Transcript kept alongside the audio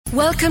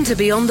Welcome to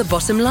Beyond the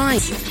Bottom Line.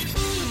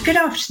 Good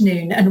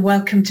afternoon and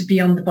welcome to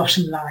Beyond the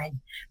Bottom Line.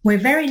 We're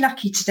very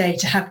lucky today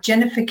to have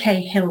Jennifer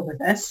Cahill with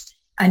us,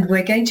 and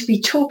we're going to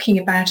be talking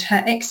about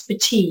her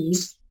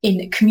expertise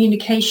in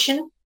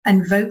communication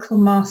and vocal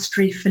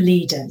mastery for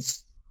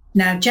leaders.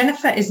 Now,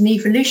 Jennifer is an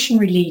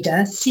evolutionary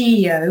leader,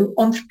 CEO,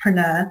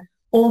 entrepreneur,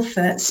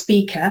 author,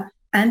 speaker,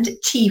 and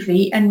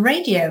TV and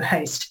radio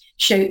host.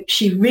 So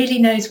she really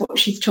knows what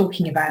she's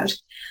talking about.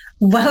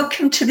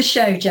 Welcome to the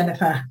show,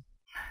 Jennifer.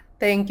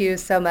 Thank you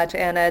so much,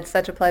 Anna. It's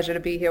such a pleasure to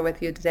be here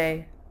with you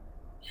today.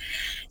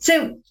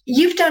 So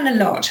you've done a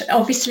lot,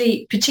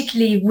 obviously,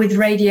 particularly with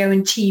radio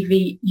and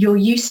TV. You're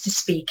used to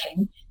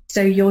speaking,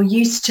 so you're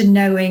used to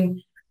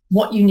knowing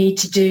what you need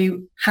to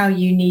do, how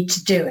you need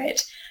to do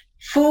it.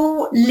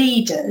 For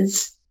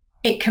leaders,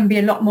 it can be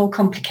a lot more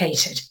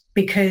complicated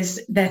because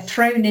they're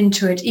thrown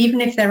into it.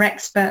 Even if they're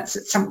experts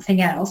at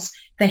something else,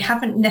 they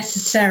haven't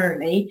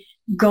necessarily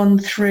gone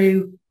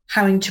through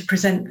having to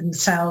present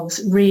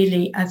themselves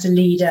really as a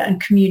leader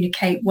and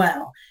communicate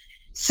well.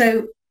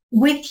 So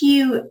with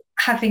you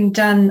having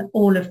done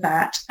all of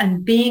that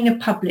and being a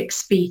public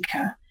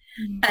speaker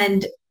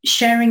and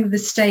sharing the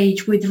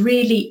stage with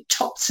really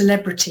top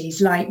celebrities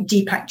like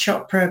Deepak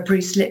Chopra,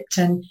 Bruce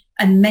Lipton,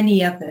 and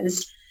many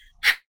others,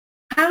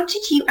 how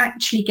did you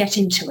actually get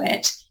into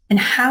it? And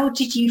how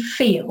did you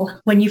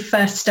feel when you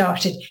first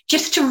started?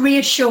 Just to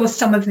reassure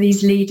some of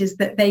these leaders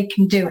that they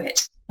can do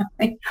it.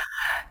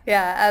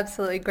 Yeah,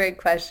 absolutely. Great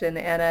question,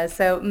 Anna.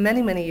 So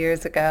many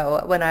years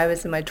ago, when I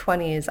was in my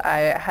 20s,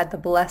 I had the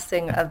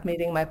blessing of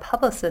meeting my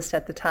publicist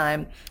at the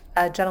time,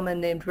 a gentleman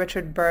named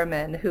Richard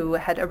Berman, who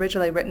had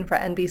originally written for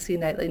NBC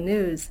Nightly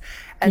News,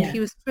 and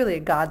he was really a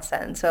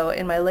godsend. So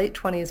in my late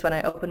 20s, when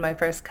I opened my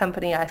first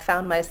company, I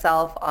found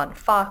myself on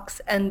Fox,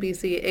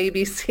 NBC,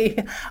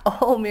 ABC, a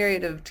whole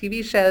myriad of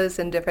TV shows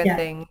and different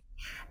things.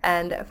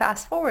 And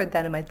fast forward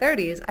then in my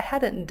 30s, I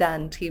hadn't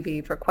done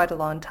TV for quite a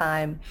long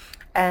time.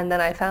 And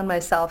then I found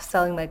myself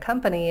selling my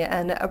company.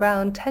 And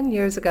around 10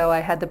 years ago,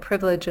 I had the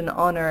privilege and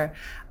honor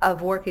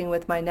of working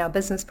with my now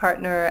business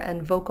partner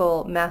and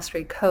vocal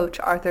mastery coach,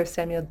 Arthur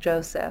Samuel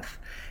Joseph.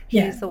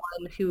 He's the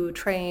one who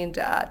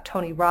trained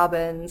Tony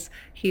Robbins.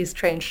 He's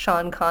trained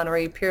Sean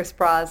Connery, Pierce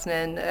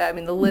Brosnan. I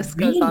mean, the list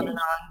goes on and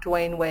on,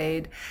 Dwayne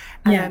Wade.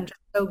 And I'm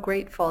just so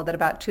grateful that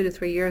about 2 to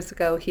 3 years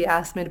ago, he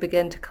asked me to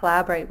begin to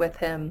collaborate with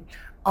him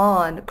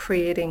on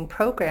creating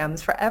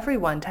programs for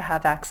everyone to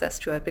have access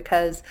to it,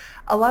 because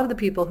a lot of the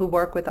people who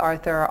work with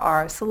Arthur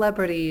are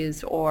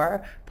celebrities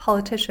or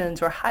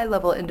politicians or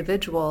high-level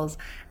individuals,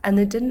 and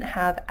they didn't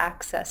have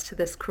access to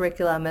this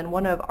curriculum. And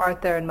one of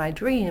Arthur and my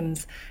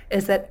dreams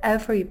is that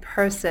every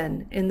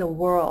person in the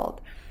world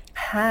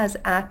has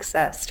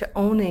access to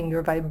owning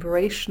your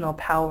vibrational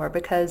power,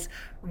 because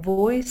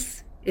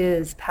voice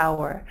is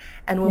power.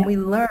 And when we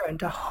learn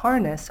to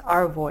harness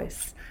our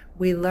voice,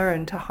 we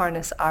learn to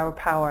harness our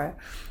power.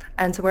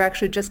 And so we're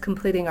actually just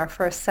completing our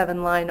first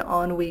 7-line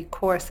on-week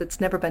course.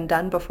 It's never been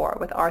done before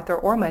with Arthur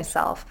or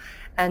myself.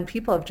 And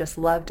people have just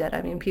loved it.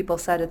 I mean, people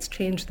said it's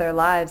changed their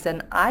lives.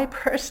 And I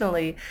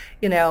personally,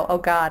 oh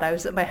God, I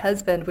was with my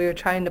husband. We were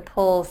trying to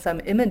pull some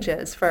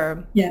images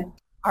for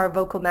our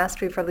Vocal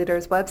Mastery for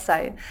Leaders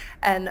website.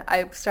 And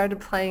I started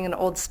playing an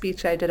old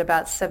speech I did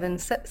about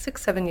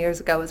 6-7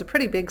 years ago. It was a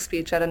pretty big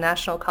speech at a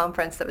national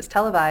conference that was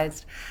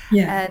televised.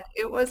 And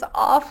it was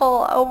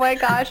awful. Oh my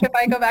gosh, if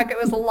I go back, it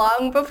was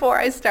long before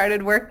I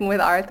started working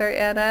with Arthur,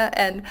 Anna.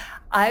 And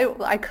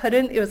I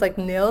couldn't, it was like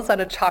nails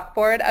on a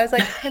chalkboard. I was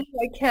like, Henry,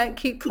 I can't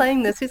keep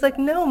playing this. He's like,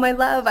 no, my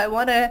love, I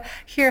want to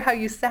hear how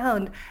you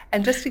sound.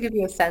 And just to give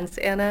you a sense,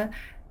 Anna,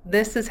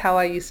 this is how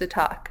I used to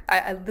talk.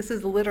 This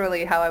is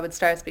literally how I would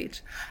start a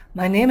speech.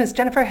 My name is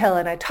Jennifer Hill,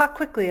 and I talk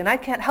quickly, and I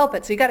can't help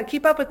it, so you got to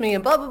keep up with me,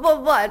 and blah, blah, blah,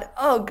 blah.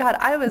 Oh, God,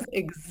 I was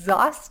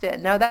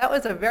exhausted. Now, that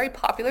was a very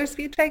popular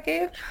speech I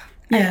gave,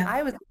 and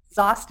I was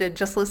exhausted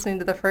just listening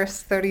to the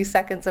first 30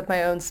 seconds of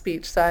my own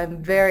speech. So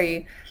I'm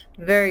very,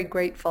 very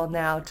grateful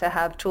now to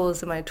have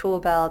tools in my tool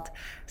belt,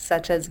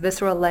 such as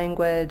visceral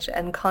language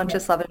and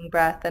conscious loving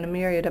breath, and a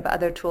myriad of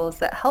other tools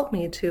that help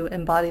me to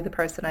embody the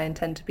person I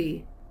intend to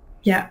be.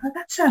 Yeah, well,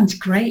 that sounds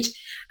great.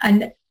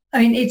 And I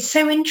mean, it's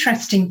so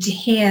interesting to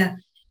hear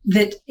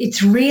that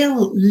it's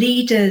real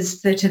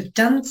leaders that have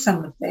done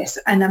some of this.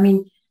 And I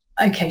mean,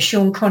 okay,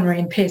 Sean Connery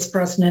and Pierce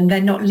Brosnan,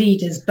 they're not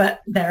leaders, but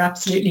they're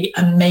absolutely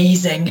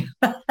amazing.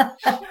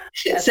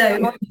 Yes,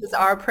 so those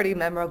are pretty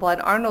memorable.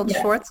 And Arnold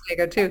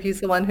Schwarzenegger, too.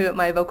 He's the one who,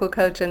 my vocal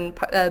coach and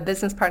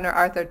business partner,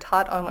 Arthur,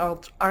 taught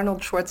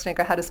Arnold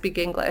Schwarzenegger how to speak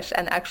English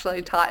and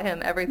actually taught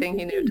him everything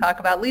he knew to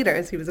talk about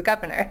leaders. He was a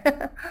governor.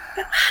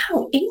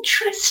 How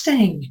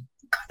interesting.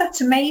 God,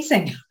 that's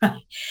amazing.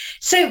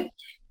 So,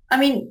 I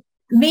mean,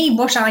 me,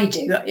 what I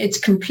do, it's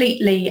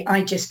completely,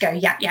 I just go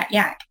yak, yak,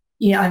 yak.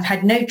 I've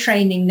had no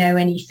training, no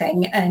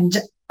anything. And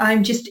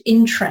I'm just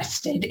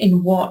interested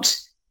in what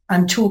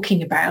I'm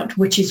talking about,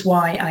 which is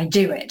why I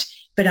do it.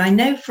 But I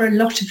know for a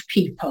lot of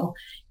people,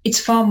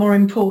 it's far more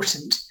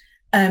important.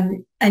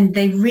 And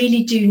they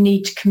really do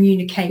need to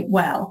communicate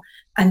well.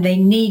 and they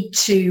need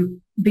to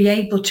be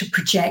able to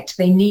project,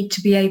 they need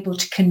to be able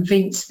to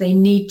convince, they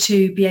need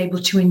to be able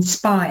to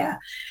inspire.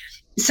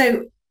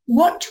 So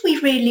what do we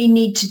really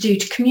need to do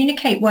to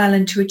communicate well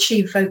and to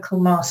achieve vocal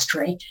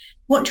mastery?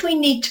 What do we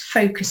need to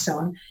focus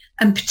on?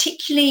 And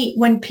particularly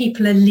when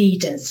people are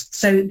leaders,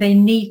 so they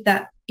need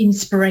that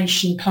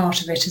inspiration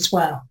part of it as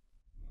well.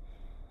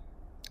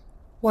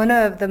 One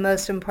of the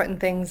most important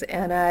things,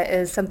 Anna,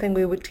 is something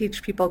we would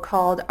teach people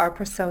called our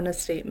persona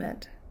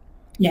statement.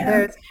 Yeah.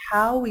 There's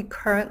how we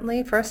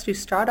currently, first you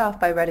start off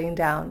by writing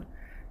down,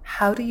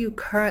 how do you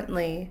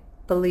currently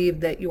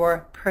believe that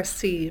you're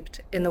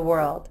perceived in the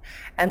world?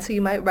 And so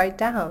you might write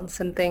down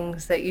some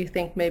things that you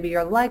think maybe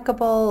you're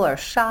likable or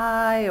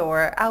shy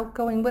or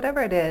outgoing,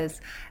 whatever it is,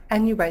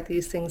 and you write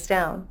these things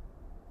down.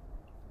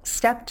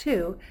 Step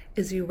 2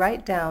 is you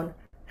write down,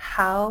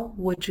 how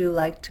would you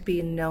like to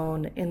be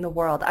known in the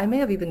world? I may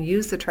have even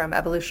used the term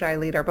evolutionary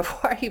leader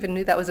before I even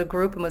knew that was a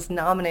group and was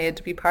nominated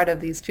to be part of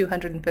these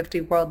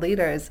 250 world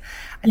leaders.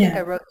 I think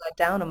I wrote that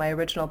down on my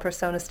original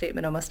persona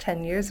statement almost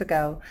 10 years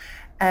ago.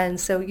 And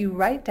so you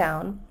write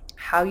down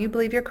how you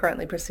believe you're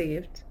currently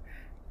perceived,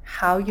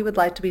 how you would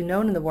like to be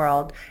known in the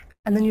world,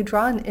 and then you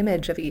draw an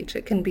image of each.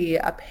 It can be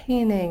a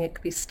painting, it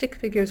could be stick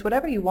figures,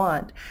 whatever you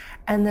want.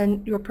 And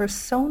then your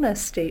persona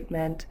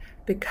statement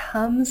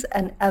becomes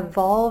an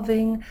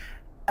evolving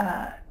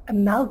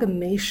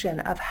amalgamation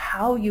of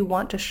how you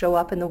want to show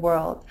up in the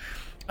world.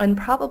 And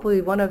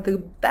probably one of the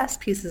best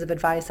pieces of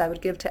advice I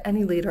would give to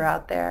any leader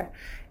out there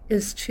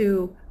is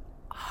to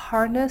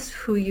harness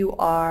who you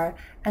are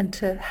and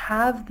to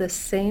have the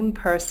same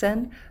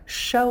person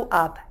show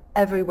up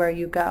everywhere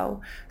you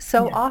go.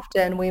 So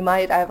often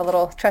I have a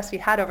little trusty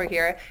hat over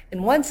here.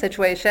 In one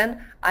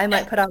situation, I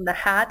might put on the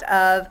hat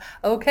of,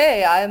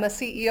 okay, I'm a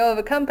CEO of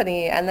a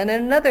company. And then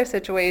in another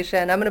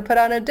situation, I'm going to put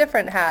on a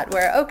different hat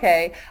where,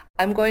 okay,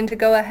 I'm going to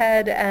go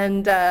ahead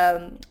and,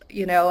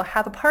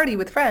 have a party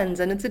with friends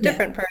and it's a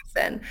different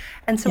person.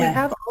 And so we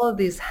have all of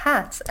these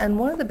hats. And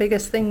one of the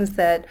biggest things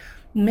that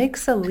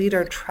makes a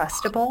leader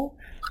trustable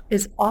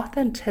is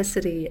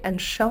authenticity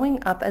and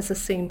showing up as the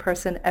same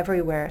person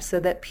everywhere so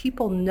that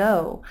people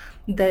know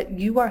that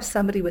you are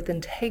somebody with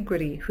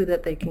integrity who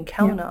that they can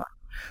count on.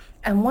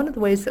 And one of the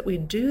ways that we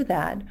do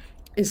that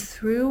is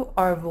through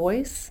our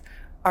voice,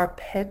 our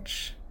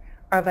pitch,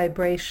 our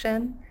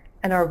vibration,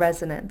 and our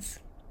resonance.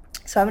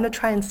 So I'm going to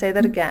try and say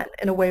that again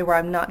in a way where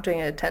I'm not doing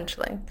it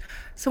intentionally.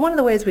 So one of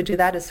the ways we do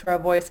that is through our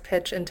voice,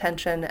 pitch,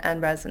 intention,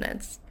 and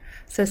resonance.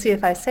 So see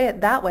if I say it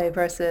that way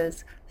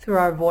versus through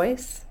our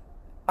voice,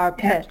 our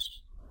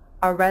pitch,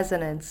 our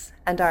resonance,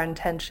 and our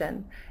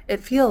intention. It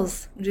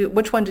feels,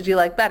 which one did you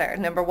like better,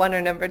 number 1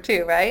 or number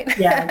 2, right?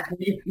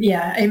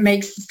 It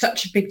makes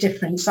such a big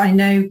difference. I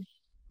know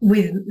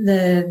with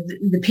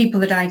the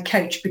people that I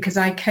coach, because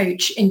I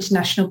coach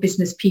international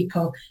business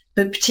people,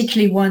 but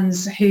particularly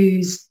ones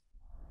whose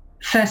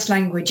first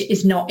language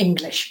is not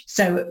English.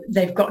 So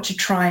they've got to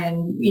try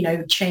and,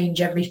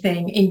 change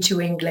everything into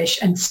English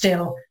and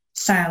still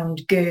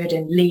sound good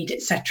and lead,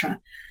 etc.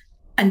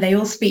 And they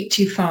all speak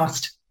too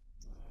fast.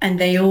 And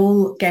they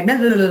all go blah,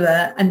 blah, blah,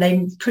 blah, and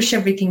they push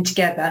everything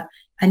together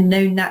and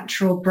no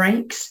natural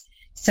breaks.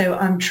 So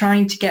I'm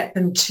trying to get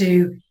them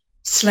to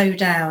slow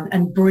down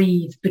and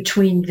breathe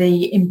between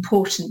the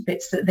important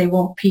bits that they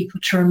want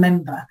people to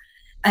remember.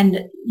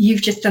 And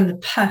you've just done the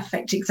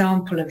perfect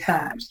example of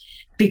that,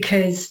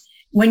 because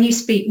when you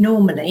speak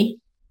normally,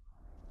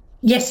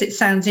 yes, it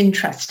sounds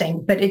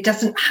interesting, but it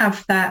doesn't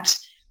have that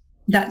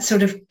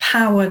sort of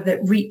power that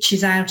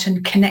reaches out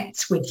and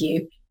connects with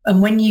you. And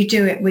when you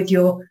do it with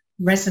your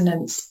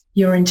resonance,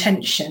 your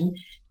intention,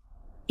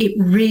 it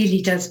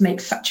really does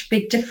make such a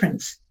big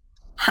difference.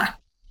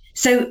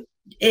 So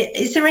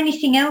is there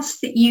anything else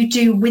that you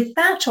do with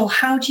that, or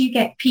how do you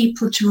get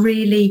people to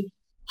really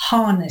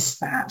harness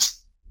that?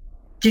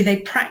 Do they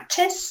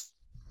practice?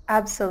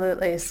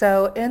 Absolutely.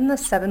 So in the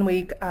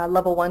 7-week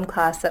level 1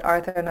 class that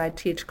Arthur and I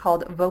teach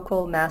called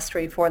Vocal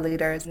Mastery for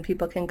Leaders, and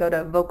people can go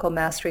to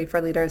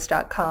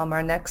vocalmasteryforleaders.com.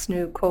 Our next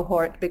new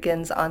cohort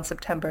begins on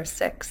September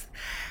 6th,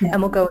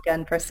 and we'll go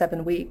again for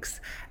 7 weeks.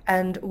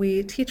 And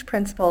we teach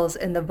principles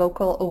in the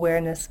vocal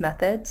awareness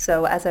method.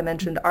 So as I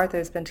mentioned,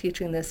 Arthur's been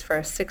teaching this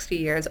for 60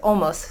 years,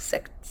 almost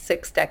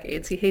six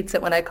decades. He hates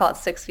it when I call it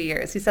 60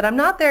 years. He said, I'm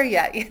not there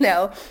yet,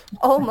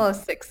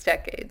 almost 6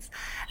 decades.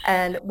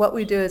 And what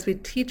we do is we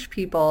teach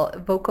people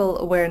vocal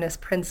awareness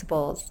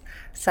principles,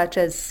 such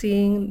as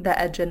seeing the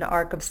edge and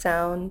arc of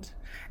sound,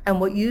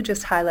 and what you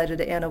just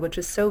highlighted, Anna, which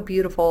is so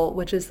beautiful,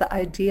 which is the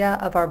idea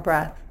of our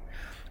breath.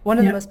 One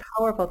of the most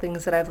powerful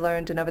things that I've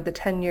learned in over the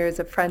 10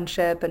 years of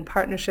friendship and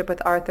partnership with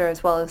Arthur,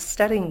 as well as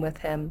studying with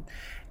him,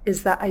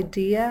 is the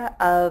idea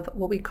of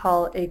what we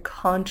call a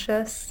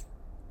conscious,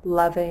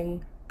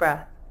 loving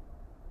breath.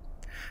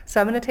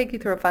 So I'm going to take you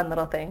through a fun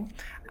little thing.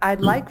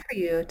 I'd like for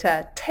you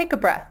to take a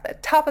breath, the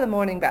top of the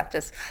morning breath,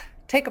 just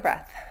take a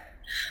breath.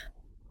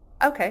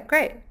 Okay,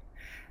 great.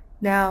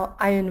 Now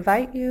I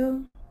invite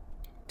you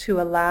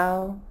to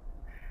allow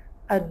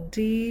a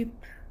deep,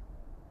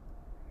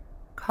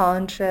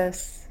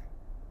 conscious,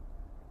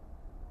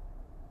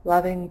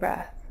 loving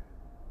breath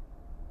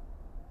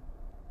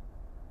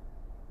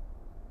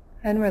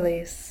And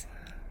release.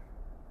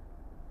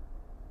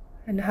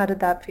 And how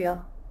did that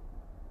feel?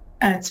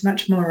 It's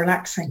much more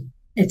relaxing.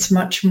 It's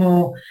much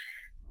more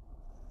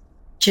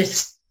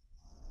just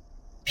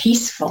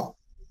peaceful.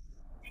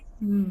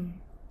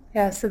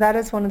 Yeah, so that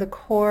is one of the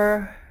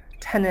core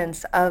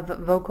tenets of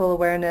vocal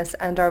awareness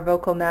and our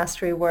vocal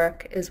mastery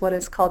work is what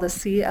is called a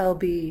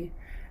CLB,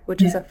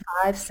 which is Yeah, a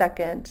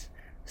 5-second,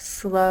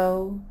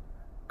 slow,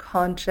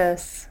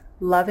 conscious,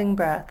 loving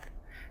breath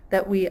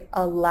that we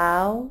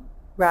allow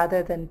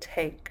rather than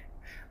take.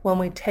 When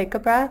we take a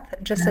breath,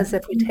 just yeah, as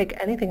if we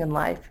take anything in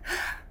life,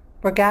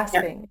 we're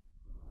yeah, gasping.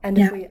 And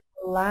if yeah, we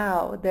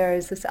allow, there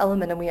is this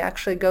element, and we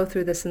actually go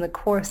through this in the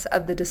course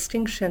of the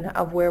distinction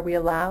of where we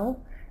allow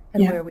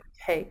and yeah. where we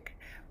take.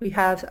 We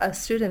have a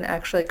student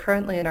actually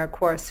currently in our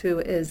course who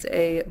is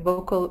a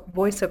vocal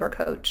voiceover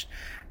coach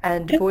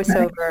and Okay.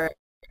 voiceover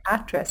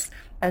actress.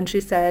 And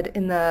she said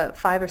in the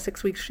 5 or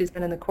 6 weeks she's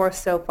been in the course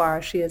so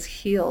far, she has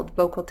healed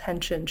vocal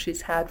tension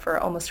she's had for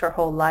almost her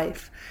whole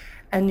life.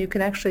 And you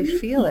can actually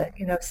feel it.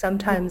 You know,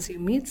 sometimes you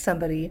meet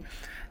somebody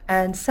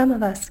and some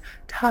of us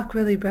talk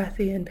really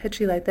breathy and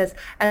pitchy like this.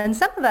 And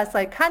some of us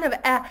like kind of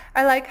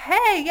are like,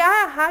 hey,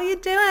 yeah, how you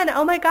doing?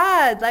 Oh my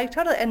God, like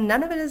totally. And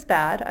none of it is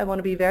bad. I want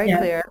to be very Yeah,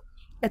 clear.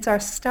 It's our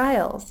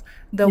styles.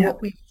 Though yeah,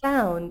 what we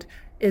found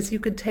is you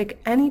could take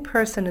any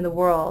person in the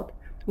world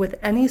with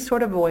any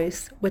sort of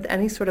voice, with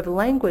any sort of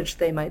language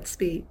they might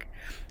speak.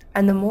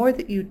 And the more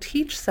that you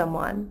teach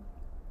someone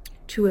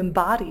to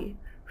embody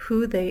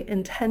who they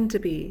intend to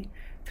be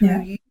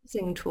yeah, through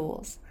using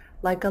tools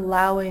like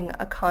allowing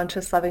a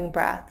conscious loving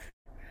breath,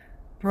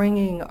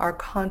 bringing our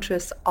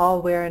conscious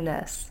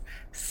awareness,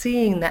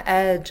 seeing the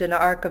edge and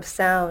arc of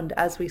sound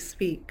as we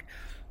speak.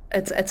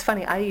 It's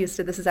funny. I used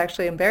to, this is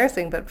actually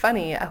embarrassing, but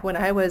funny. When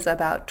I was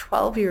about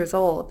 12 years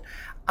old,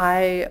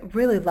 I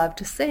really loved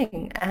to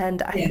sing.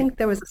 And I yeah. think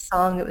there was a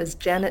song, it was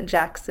Janet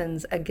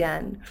Jackson's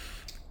Again.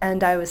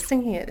 And I was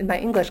singing it in my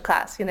English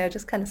class, you know,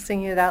 just kind of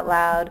singing it out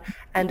loud.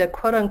 And a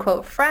quote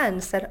unquote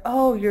friend said,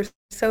 "Oh, you're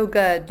so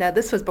good." Now,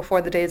 this was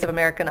before the days of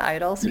American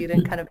Idol, so you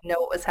didn't kind of know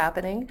what was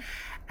happening.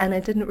 And I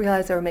didn't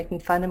realize they were making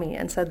fun of me.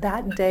 And so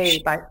that day,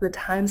 by the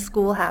time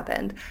school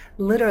happened,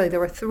 literally there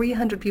were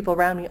 300 people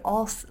around me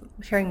all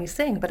hearing me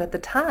sing. But at the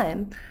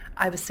time,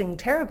 I was singing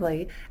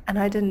terribly, and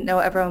I didn't know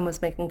everyone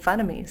was making fun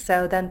of me.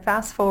 So then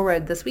fast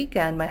forward this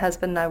weekend, my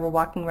husband and I were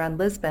walking around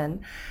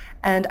Lisbon,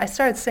 and I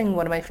started singing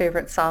one of my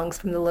favorite songs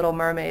from The Little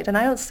Mermaid. And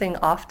I don't sing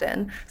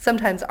often.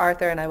 Sometimes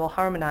Arthur and I will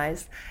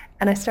harmonize.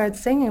 And I started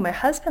singing. My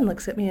husband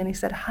looks at me and he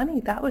said, "Honey,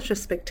 that was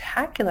just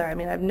spectacular. I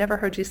mean, I've never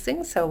heard you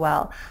sing so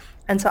well."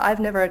 And so I've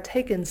never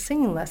taken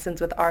singing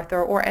lessons with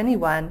Arthur or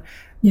anyone.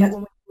 But Yeah.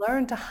 when we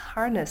learn to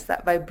harness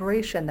that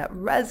vibration, that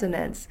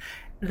resonance,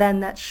 then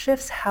that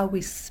shifts how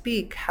we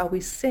speak, how we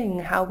sing,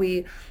 how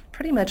we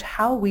pretty much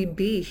how we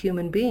be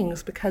human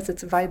beings because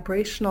it's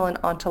vibrational and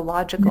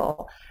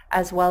ontological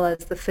as well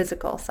as the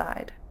physical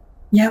side.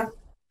 Yeah,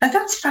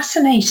 that's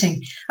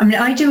fascinating. I mean,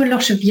 I do a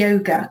lot of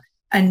yoga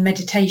and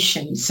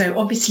meditation. So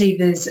obviously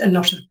there's a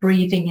lot of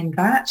breathing in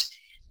that.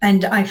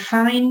 And I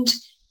find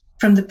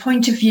from the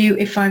point of view,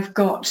 if I've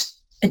got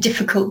a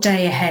difficult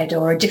day ahead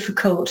or a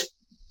difficult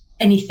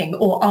anything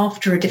or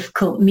after a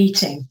difficult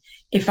meeting,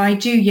 if I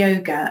do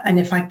yoga and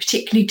if I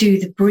particularly do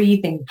the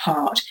breathing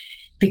part,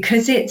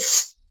 because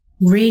it's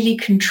really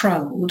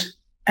controlled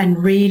and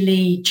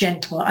really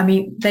gentle. I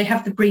mean, they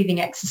have the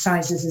breathing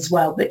exercises as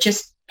well, but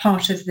just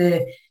part of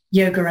the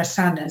yoga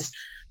asanas,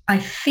 I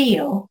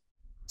feel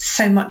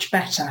so much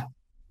better.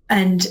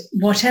 And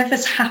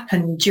whatever's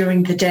happened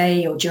during the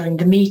day or during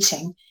the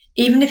meeting,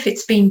 even if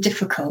it's been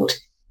difficult,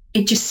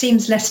 it just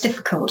seems less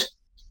difficult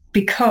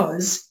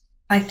because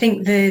I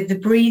think the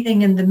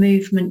breathing and the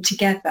movement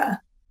together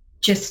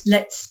just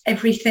lets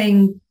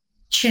everything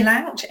chill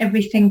out,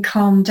 everything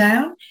calm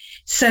down.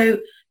 So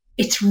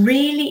it's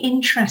really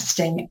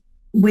interesting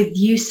with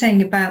you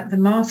saying about the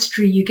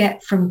mastery you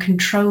get from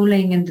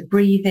controlling and the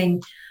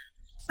breathing.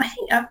 I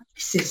think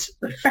this is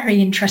a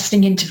very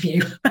interesting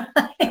interview.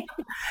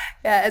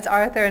 Yeah, as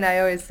Arthur and I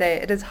always say,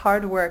 it is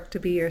hard work to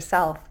be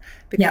yourself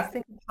because Yeah,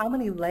 think of how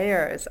many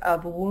layers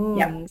of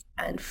yeah, wounds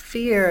and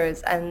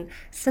fears. And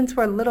since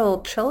we're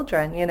little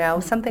children, you know,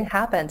 something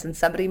happens and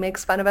somebody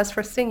makes fun of us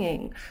for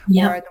singing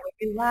yeah, or the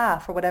way we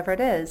laugh or whatever it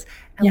is,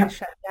 and we yeah,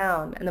 shut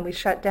down and then we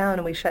shut down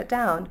and we shut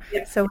down.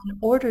 yeah, So in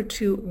order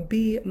to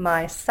be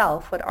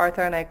myself, what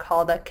Arthur and I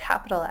call the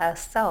capital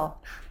S self,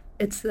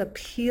 it's the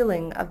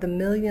peeling of the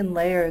million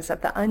layers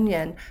of the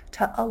onion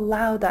to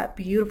allow that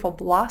beautiful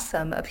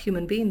blossom of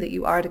human being that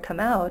you are to come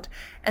out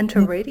and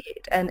to yeah,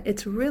 radiate. And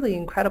it's really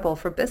incredible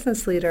for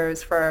business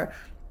leaders, for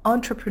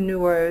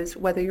entrepreneurs,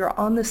 whether you're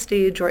on the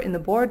stage or in the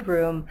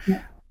boardroom,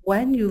 yeah,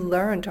 when you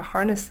learn to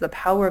harness the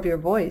power of your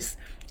voice,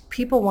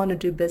 people want to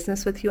do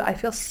business with you. I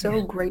feel so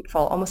yeah,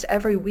 grateful. Almost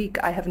every week,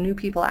 I have new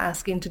people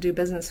asking to do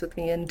business with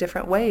me in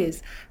different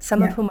ways,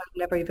 some of yeah, whom I've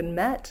never even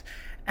met.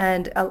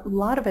 And a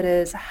lot of it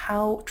is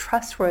how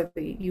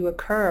trustworthy you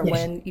occur Yes.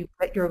 when you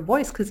get your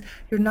voice, because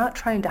you're not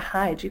trying to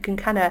hide. You can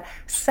kind of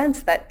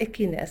sense that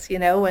ickiness,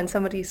 when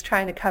somebody's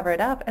trying to cover it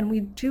up, and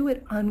we do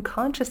it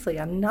unconsciously.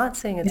 I'm not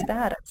saying it's Yeah.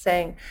 bad. I'm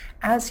saying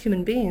as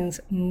human beings,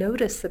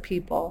 notice the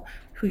people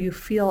who you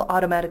feel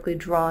automatically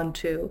drawn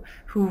to,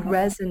 who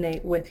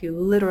resonate with you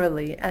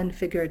literally and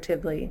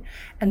figuratively,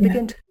 and Yeah.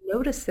 begin to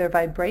notice their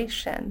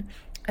vibration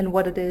and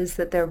what it is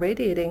that they're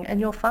radiating. And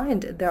you'll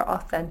find they're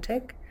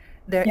authentic,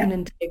 they're Yeah. in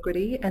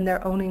integrity, and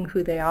they're owning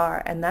who they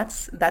are. And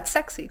that's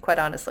sexy, quite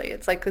honestly.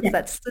 It's like it's Yeah.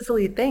 that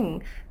sizzly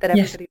thing that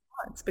Yes. everybody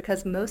wants,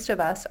 because most of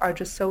us are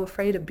just so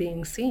afraid of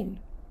being seen.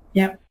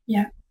 Yeah.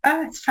 Yeah.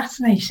 Oh, it's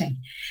fascinating.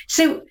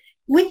 So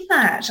with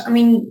that, I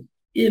mean,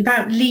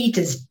 about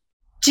leaders,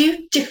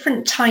 do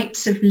different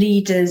types of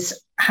leaders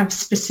have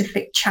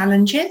specific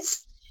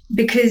challenges?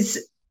 Because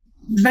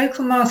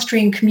vocal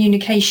mastery and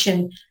communication,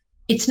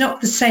 it's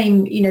not the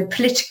same,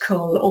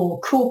 political or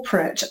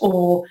corporate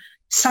or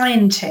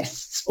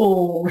scientists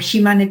or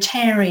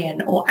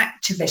humanitarian or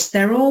activists.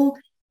 They're all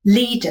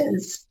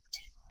leaders,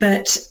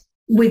 but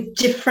with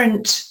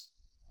different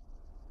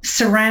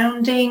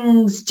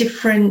surroundings,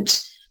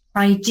 different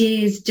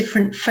ideas,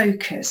 different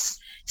focus.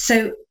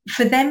 So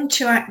for them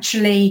to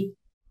actually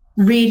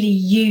really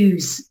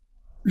use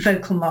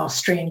vocal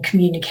mastery and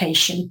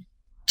communication,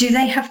 do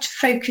they have to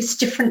focus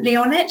differently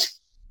on it?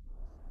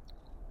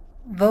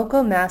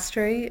 Vocal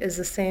mastery is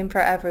the same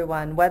for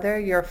everyone, whether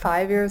you're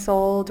 5 years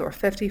old or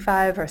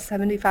 55 or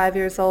 75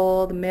 years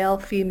old, male,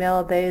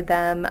 female, they,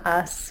 them,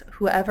 us,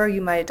 whoever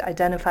you might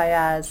identify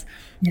as.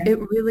 Yeah. It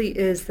really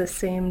is the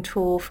same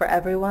tool for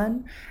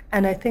everyone.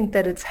 And I think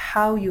that it's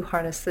how you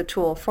harness the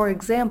tool. For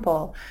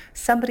example,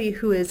 somebody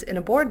who is in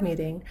a board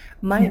meeting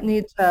might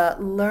need to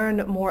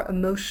learn more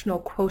emotional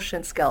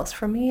quotient skills.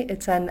 For me,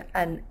 it's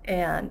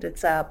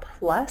it's a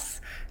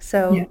plus.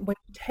 So Yeah. when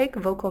you take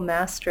vocal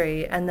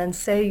mastery and then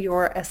say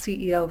you're a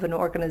CEO of an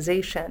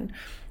organization,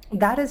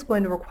 that is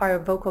going to require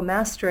vocal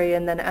mastery.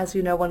 And then, as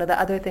you know, one of the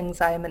other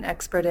things I am an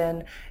expert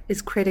in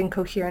is creating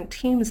coherent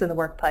teams in the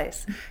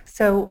workplace.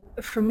 So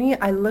for me,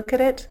 I look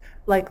at it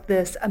like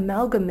this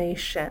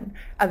amalgamation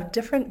of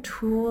different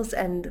tools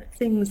and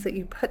things that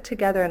you put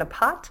together in a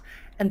pot,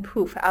 and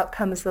poof, out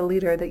comes the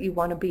leader that you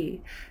want to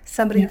be.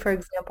 Somebody, Yeah. for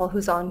example,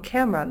 who's on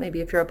camera,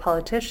 maybe if you're a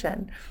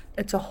politician,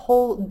 it's a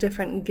whole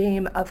different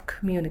game of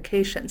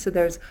communication. So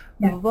there's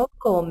Yeah.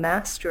 vocal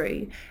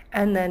mastery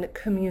and then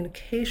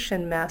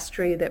communication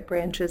mastery that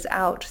branches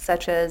out,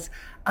 such as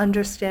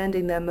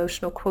understanding the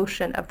emotional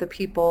quotient of the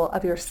people,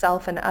 of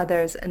yourself and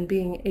others, and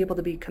being able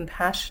to be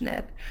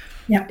compassionate.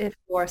 Yeah. If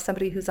you're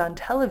somebody who's on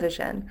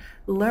television,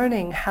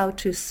 learning how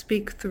to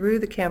speak through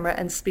the camera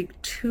and speak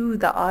to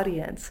the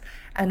audience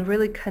and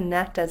really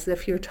connect as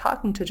if you're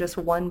talking to just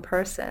one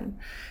person.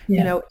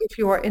 Yeah. If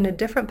you're in a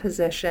different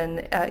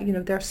position,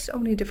 there are so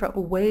many different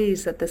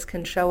ways that this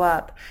can show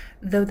up,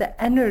 though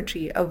the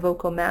energy of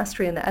vocal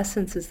mastery and the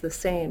essence is the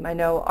same. I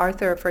know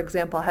Arthur, for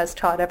example, has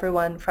taught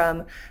everyone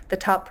from the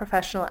top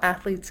professional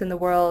athletes in the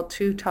world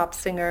to top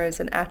singers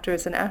and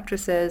actors and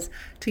actresses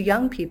to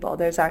young people.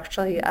 There's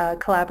actually a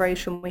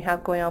collaboration we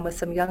have going on with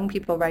some young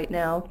people right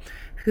now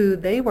who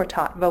they were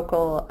taught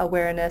vocal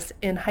awareness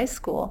in high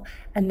school,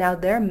 and now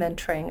they're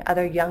mentoring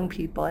other young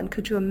people. And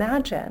could you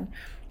imagine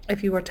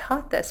if you were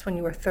taught this when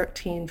you were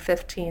 13,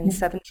 15,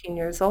 17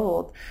 years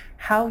old,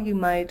 how you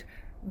might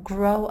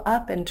grow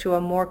up into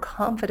a more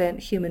confident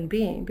human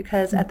being?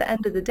 Because at the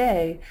end of the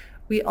day,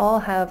 we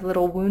all have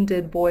little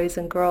wounded boys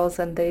and girls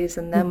and theys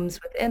and thems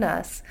within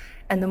us.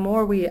 And the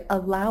more we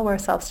allow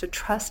ourselves to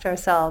trust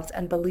ourselves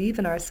and believe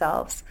in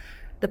ourselves,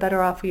 the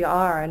better off we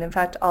are. And in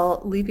fact, I'll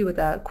leave you with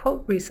a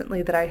quote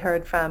recently that I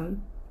heard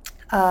from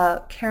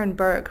Karen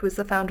Berg, who is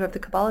the founder of the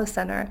Kabbalah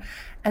Center.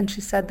 And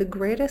she said, the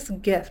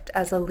greatest gift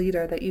as a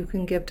leader that you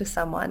can give to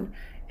someone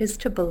is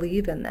to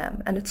believe in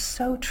them. And it's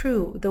so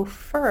true. Though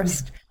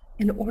first,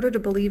 in order to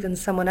believe in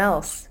someone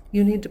else,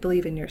 you need to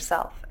believe in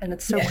yourself. And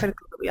it's so Yeah.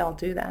 critical that we all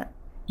do that.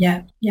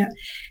 Yeah. Yeah.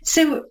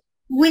 So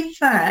with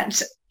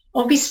that,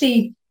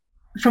 obviously,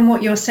 from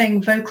what you're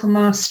saying, vocal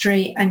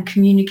mastery and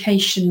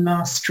communication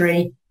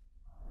mastery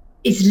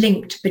is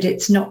linked, but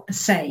it's not the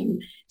same.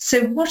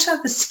 So what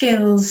other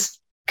skills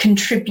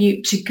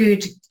contribute to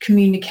good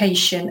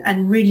communication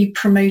and really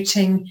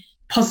promoting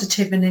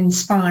positive and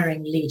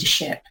inspiring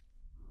leadership?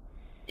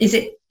 Is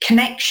it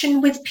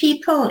connection with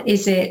people?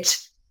 Is it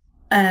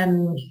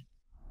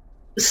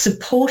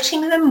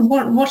supporting them?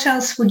 What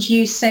else would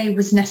you say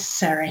was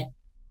necessary?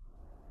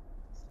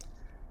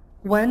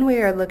 When we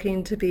are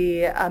looking to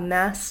be a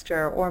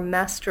master or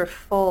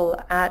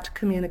masterful at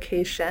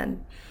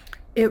communication,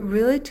 it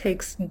really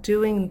takes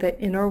doing the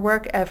inner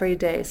work every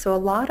day. So a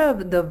lot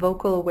of the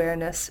vocal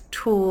awareness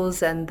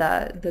tools and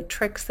the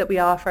tricks that we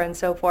offer and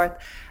so forth,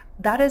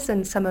 that is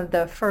in some of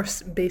the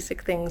first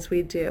basic things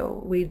we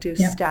do. We do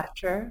Yeah.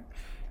 stature,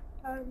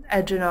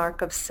 edge and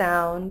arc of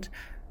sound,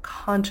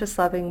 conscious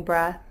loving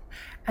breath,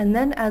 And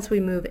then as we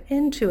move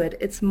into it,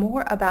 it's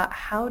more about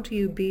how do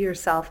you be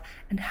yourself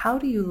and how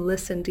do you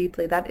listen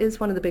deeply. That is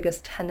one of the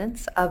biggest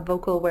tenets of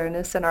vocal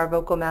awareness in our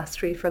Vocal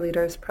Mastery for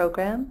Leaders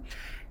program,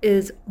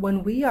 is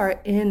when we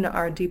are in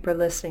our deeper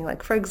listening.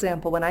 Like, for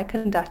example, when I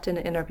conduct an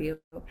interview,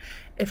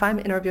 if I'm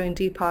interviewing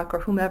Deepak or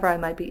whomever I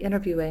might be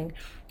interviewing,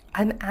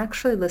 I'm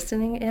actually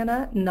listening,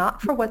 Anna,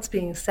 not for what's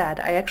being said.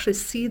 I actually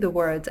see the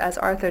words as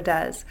Arthur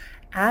does.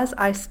 As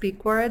I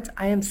speak words,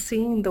 I am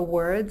seeing the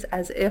words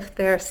as if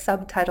they're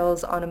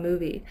subtitles on a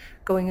movie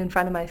going in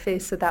front of my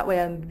face. So that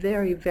way I'm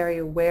very, very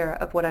aware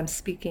of what I'm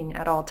speaking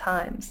at all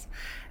times.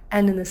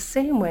 And in the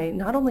same way,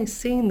 not only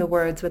seeing the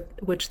words,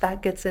 which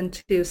that gets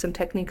into some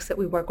techniques that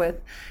we work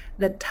with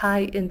that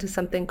tie into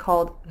something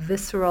called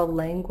visceral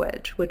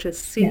language, which is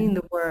seeing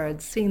the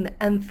words, seeing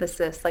the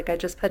emphasis. Like I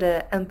just put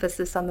an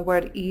emphasis on the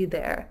word E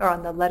there, or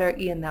on the letter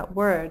E in that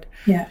word.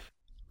 Yeah.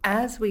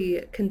 As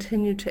we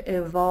continue to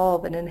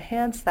evolve and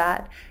enhance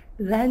that,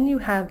 then you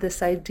have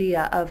this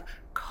idea of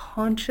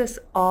conscious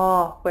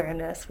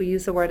awareness. We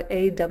use the word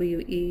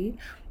AWE,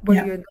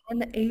 where you're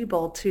then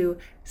able to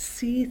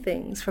see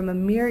things from a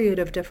myriad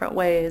of different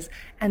ways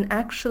and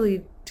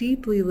actually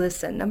deeply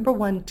listen. Number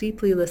one,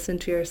 deeply listen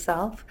to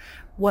yourself.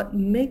 What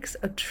makes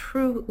a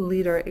true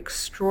leader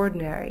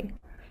extraordinary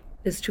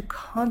is to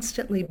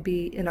constantly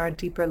be in our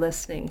deeper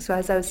listening. So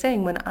as I was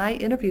saying, when I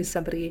interview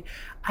somebody,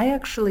 I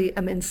actually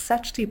am in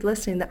such deep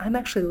listening that I'm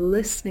actually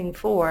listening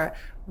for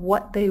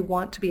what they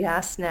want to be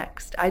asked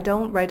next. I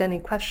don't write any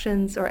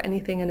questions or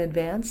anything in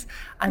advance.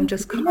 I'm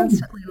just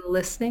constantly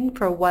listening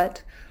for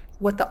what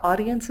the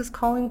audience is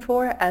calling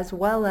for, as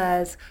well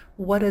as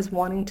what is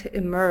wanting to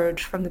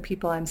emerge from the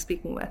people I'm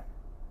speaking with.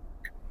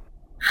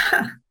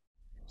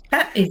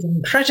 That is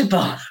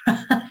incredible.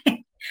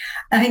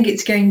 I think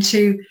it's going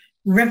to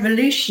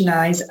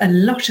revolutionize a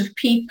lot of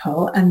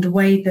people and the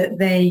way that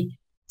they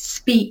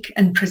speak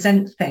and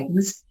present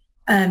things,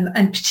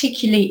 and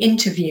particularly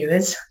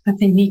interviewers. I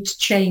think need to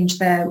change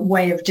their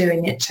way of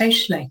doing it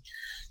totally.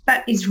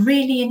 That is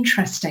really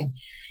interesting.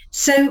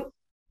 So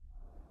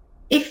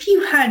if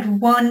you had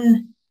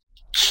one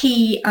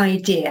key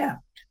idea,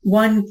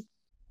 one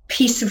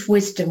piece of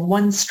wisdom,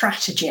 one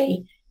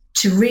strategy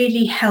to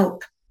really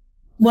help,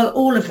 well,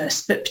 all of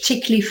us, but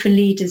particularly for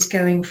leaders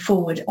going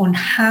forward, on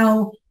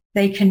how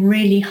they can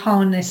really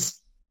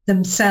harness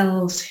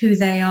themselves, who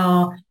they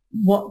are,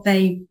 what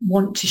they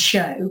want to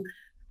show,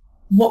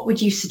 what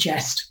would you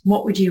suggest?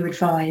 What would you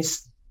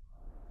advise?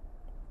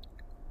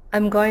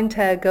 I'm going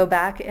to go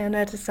back,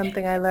 Anna, to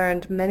something I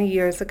learned many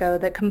years ago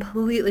that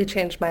completely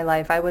changed my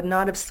life. I would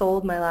not have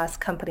sold my last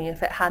company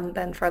if it hadn't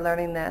been for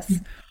learning this.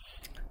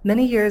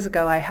 Many years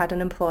ago, I had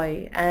an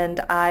employee and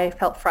I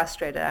felt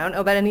frustrated. I don't know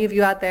about any of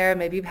you out there.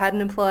 Maybe you've had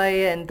an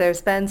employee and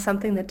there's been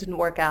something that didn't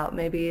work out.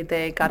 Maybe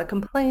they got a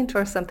complaint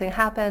or something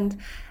happened.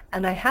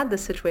 And I had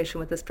this situation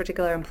with this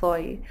particular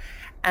employee.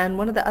 And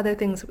one of the other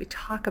things that we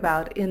talk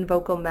about in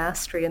Vocal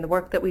Mastery and the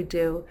work that we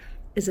do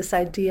is this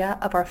idea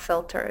of our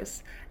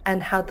filters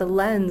and how the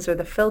lens or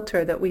the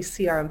filter that we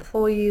see our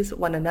employees,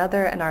 one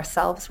another, and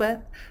ourselves with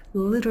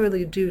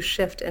literally do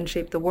shift and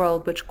shape the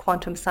world, which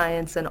quantum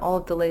science and all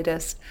of the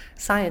latest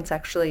science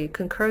actually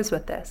concurs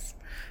with this.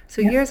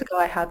 So years ago,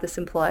 I had this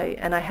employee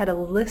and I had a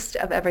list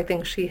of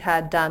everything she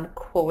had done,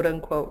 quote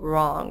unquote,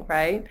 wrong,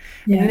 right?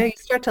 And you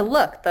start to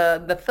look,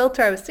 the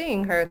filter I was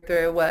seeing her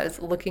through was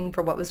looking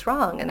for what was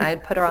wrong. And I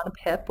had put her on a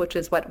PIP, which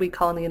is what we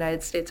call in the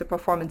United States a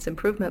performance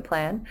improvement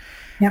plan.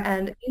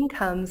 And in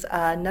comes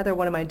another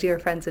one of my dear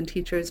friends and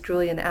teachers,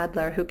 Julian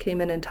Adler, who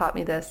came in and taught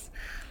me this.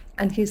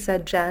 And he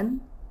said,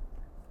 Jen,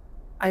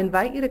 I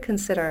invite you to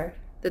consider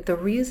that the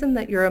reason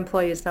that your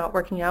employee is not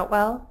working out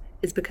well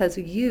is because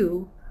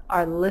you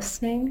are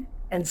listening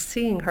and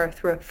seeing her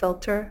through a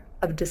filter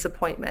of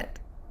disappointment.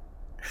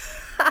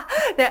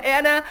 Now,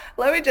 Anna,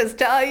 let me just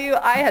tell you,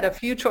 I had a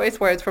few choice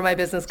words for my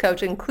business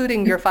coach,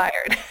 including "you're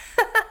fired."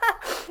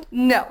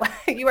 No,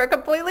 you are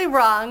completely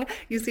wrong.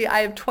 You see,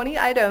 I have 20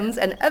 items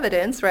and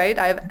evidence, right?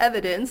 I have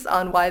evidence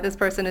on why this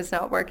person is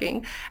not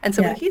working. And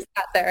so when he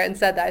sat there and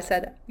said that, I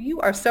said, you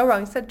are so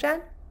wrong. He said,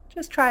 Jen,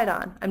 just try it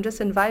on. I'm just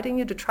inviting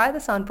you to try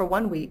this on for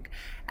 1 week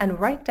and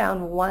write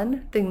down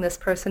one thing this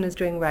person is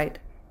doing right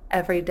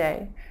every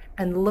day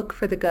and look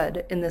for the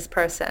good in this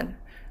person.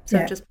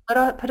 So just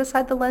put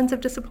aside the lens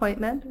of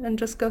disappointment and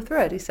just go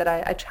through it. He said,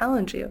 I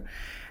challenge you.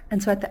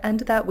 And so at the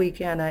end of that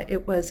week, Anna,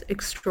 it was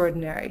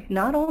extraordinary.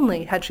 Not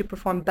only had she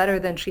performed better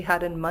than she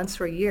had in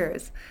months or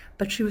years,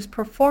 but she was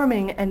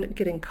performing and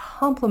getting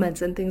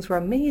compliments and things were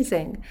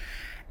amazing.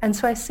 And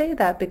so I say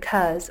that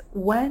because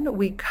when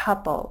we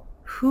couple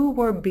who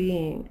we're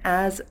being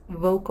as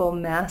vocal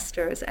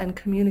masters and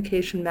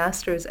communication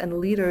masters and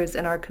leaders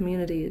in our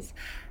communities,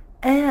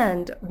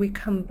 and we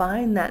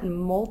combine that and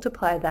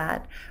multiply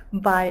that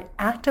by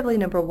actively,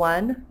 number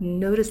one,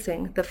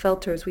 noticing the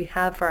filters we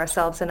have for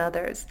ourselves and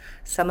others.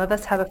 Some of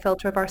us have a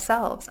filter of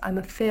ourselves. I'm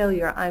a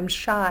failure. I'm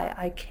shy.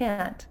 I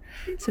can't.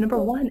 So number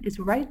one is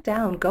write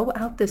down, go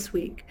out this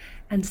week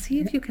and see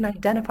if you can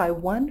identify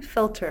one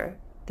filter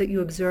that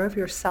you observe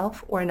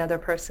yourself or another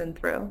person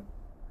through.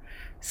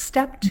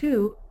 Step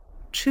two,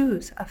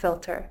 choose a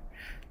filter.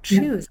 Yeah.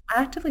 Choose,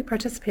 actively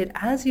participate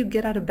as you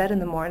get out of bed in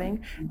the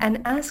morning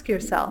and ask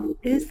yourself,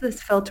 is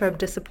this filter of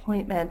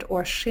disappointment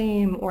or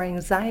shame or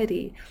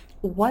anxiety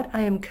what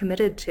I am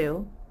committed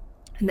to,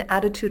 an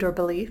attitude or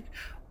belief,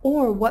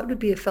 or what would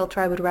be a filter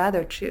I would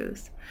rather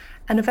choose?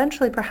 And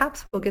eventually,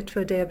 perhaps we'll get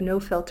to a day of no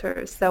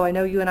filters. So I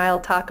know you and I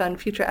will talk on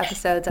future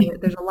episodes. And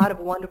there's a lot of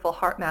wonderful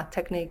heart math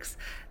techniques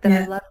that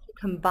I Yeah. love to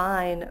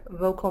combine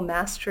vocal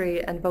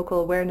mastery and vocal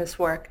awareness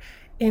work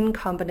in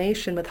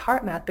combination with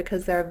heart math,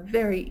 because there are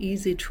very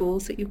easy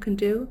tools that you can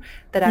do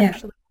that Yeah.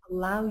 actually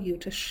allow you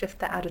to shift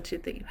the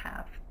attitude that you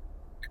have.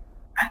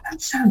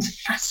 That sounds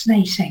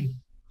fascinating.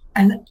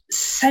 And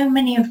so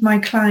many of my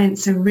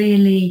clients are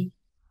really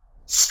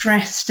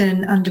stressed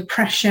and under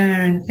pressure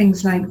and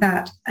things like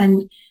that.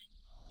 And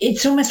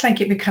it's almost like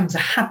it becomes a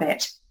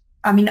habit.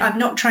 I mean, I'm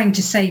not trying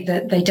to say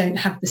that they don't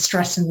have the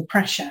stress and the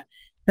pressure,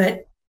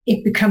 but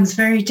it becomes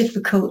very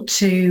difficult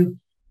to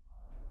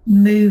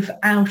move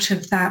out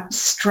of that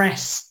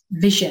stress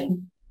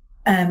vision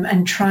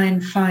and try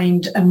and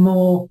find a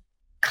more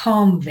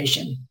calm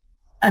vision.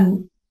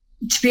 And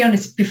to be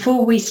honest,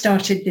 before we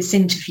started this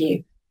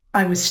interview,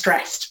 I was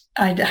stressed.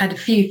 I'd had a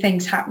few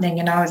things happening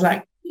and I was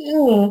like,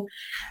 oh,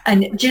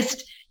 and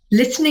just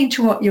listening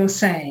to what you're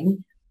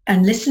saying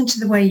and listen to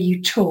the way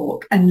you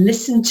talk and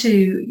listen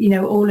to,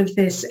 all of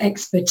this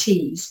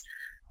expertise,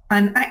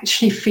 I'm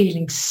actually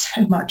feeling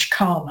so much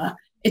calmer.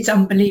 It's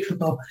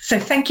unbelievable. So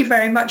thank you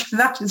very much for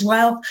that as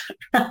well.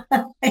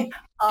 Oh,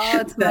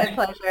 it's my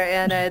pleasure,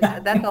 Anna.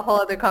 That's a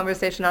whole other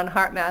conversation on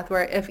heart math,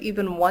 where if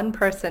even one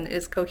person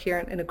is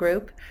coherent in a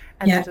group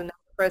and Yeah, there's another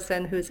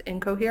person who's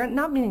incoherent,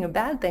 not meaning a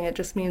bad thing, it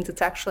just means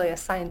it's actually a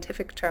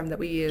scientific term that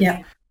we use,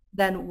 yeah,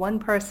 then one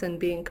person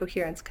being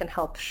coherence can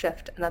help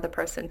shift another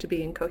person to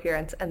being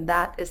coherence. And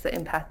that is the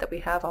impact that we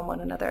have on one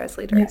another as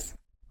yeah, leaders.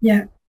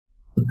 yeah.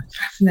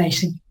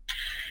 Fascinating.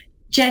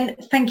 Jen,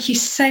 thank you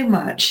so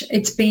much.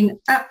 It's been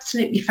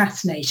absolutely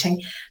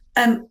fascinating.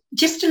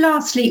 Just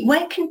lastly,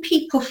 where can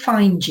people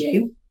find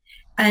you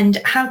and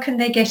how can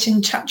they get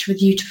in touch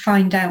with you to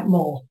find out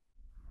more?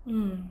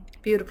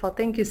 Beautiful.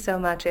 Thank you so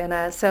much,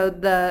 Anna. So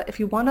if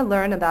you want to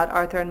learn about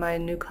Arthur and my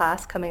new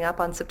class coming up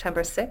on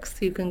September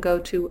 6th, you can go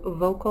to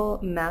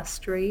Vocal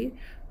Mastery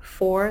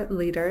for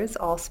Leaders,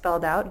 all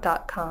spelled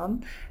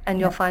out.com, and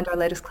you'll Yeah, find our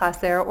latest class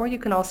there. Or you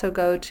can also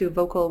go to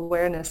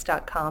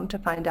vocalawareness.com to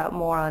find out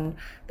more on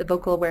the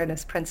vocal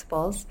awareness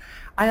principles.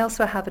 I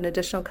also have an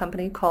additional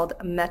company called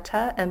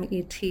Meta,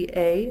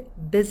 M-E-T-A,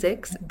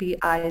 Bizics,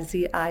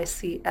 B-I-Z-I-C-S.com.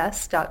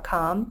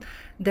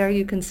 There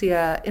you can see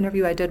an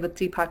interview I did with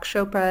Deepak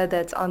Chopra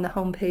that's on the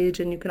homepage,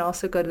 and you can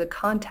also go to the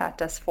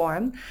Contact Us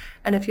form.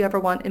 And if you ever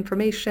want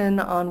information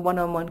on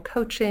one-on-one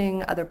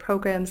coaching, other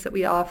programs that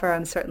we offer,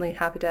 I'm certainly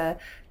happy to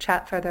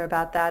chat further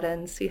about that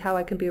and see how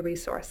I can be a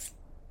resource.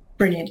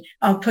 brilliant.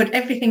 I'll put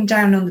everything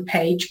down on the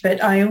page,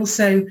 but I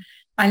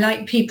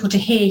like people to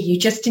hear you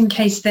just in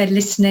case they're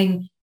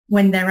listening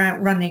when they're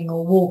out running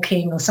or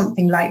walking or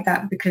something like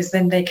that, because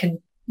then they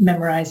can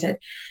memorize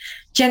it.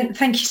 Jen,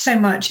 thank you so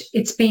much.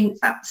 It's been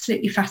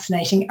absolutely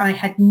fascinating. I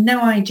had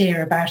no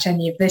idea about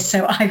any of this,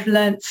 so I've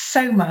learned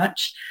so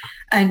much,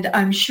 and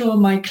I'm sure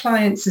my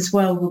clients as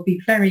well will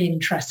be very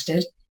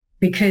interested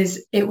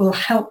because it will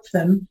help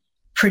them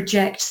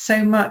project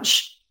so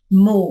much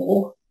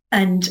more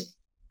and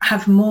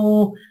have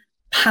more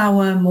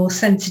power, more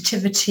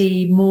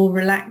sensitivity, more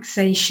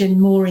relaxation,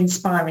 more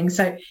inspiring.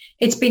 So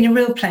it's been a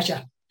real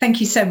pleasure. Thank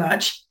you so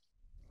much.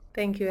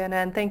 Thank you, Anna,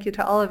 and thank you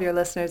to all of your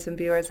listeners and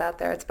viewers out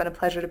there. It's been a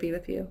pleasure to be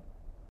with you.